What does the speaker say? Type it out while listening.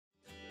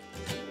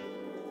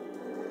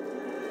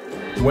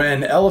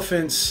When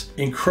elephants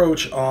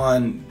encroach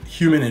on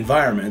human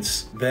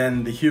environments,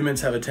 then the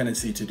humans have a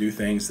tendency to do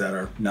things that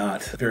are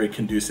not very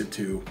conducive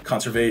to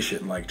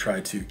conservation, like try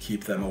to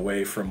keep them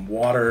away from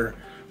water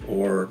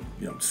or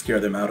scare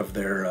them out of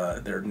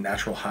their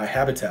natural high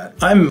habitat.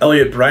 I'm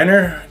Elliot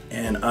Briner,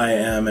 and I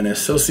am an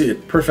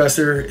associate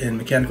professor in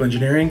mechanical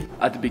engineering.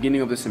 At the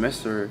beginning of the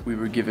semester, we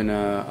were given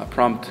a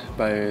prompt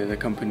by the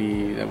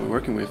company that we're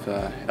working with,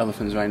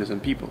 Elephants, Rhinos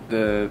and People.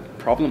 The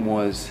problem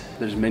was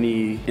there's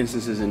many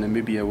instances in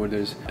Namibia where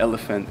there's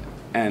elephant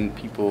and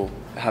people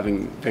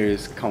having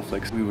various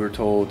conflicts. We were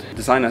told,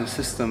 design a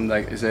system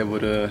that is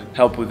able to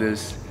help with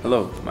this.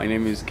 Hello, my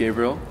name is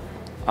Gabriel.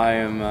 I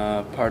am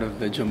part of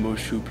the Jumbo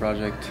Shoe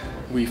project.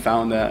 We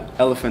found that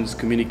elephants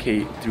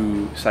communicate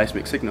through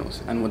seismic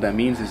signals, and what that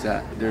means is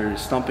that they're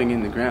stomping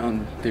in the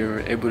ground. They're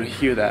able to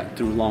hear that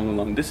through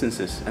long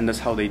distances, and that's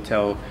how they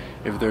tell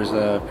if there's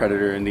a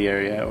predator in the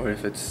area or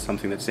if it's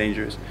something that's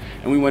dangerous.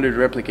 And we wanted to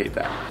replicate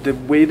that. The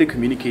way the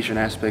communication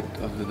aspect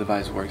of the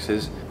device works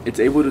is it's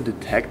able to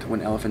detect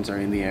when elephants are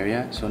in the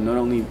area, so not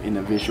only in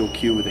a visual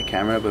cue with the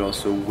camera, but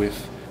also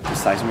with the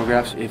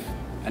seismographs. If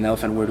an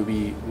elephant were to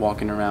be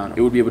walking around,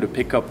 it would be able to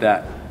pick up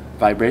that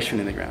vibration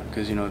in the ground,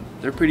 because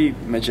they're pretty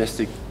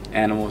majestic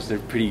animals, they're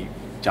pretty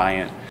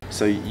giant,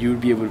 so you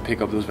would be able to pick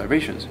up those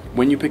vibrations.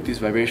 When you pick these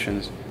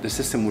vibrations, the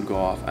system would go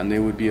off and they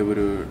would be able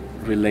to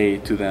relay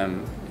to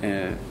them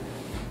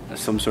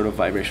some sort of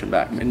vibration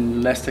back.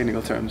 In less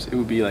technical terms, it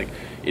would be like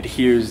it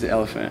hears the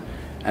elephant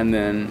and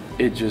then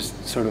it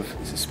just sort of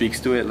speaks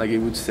to it, like it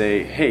would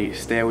say, hey,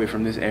 stay away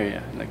from this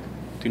area, like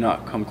do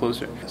not come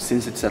closer.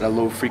 Since it's at a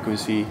low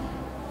frequency,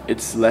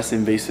 it's less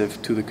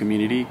invasive to the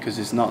community, because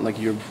it's not like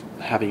you're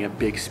having a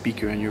big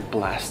speaker and you're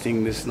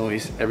blasting this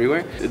noise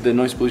everywhere. The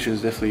noise pollution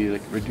is definitely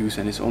reduced,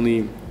 and it's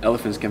only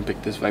elephants can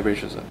pick these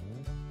vibrations up.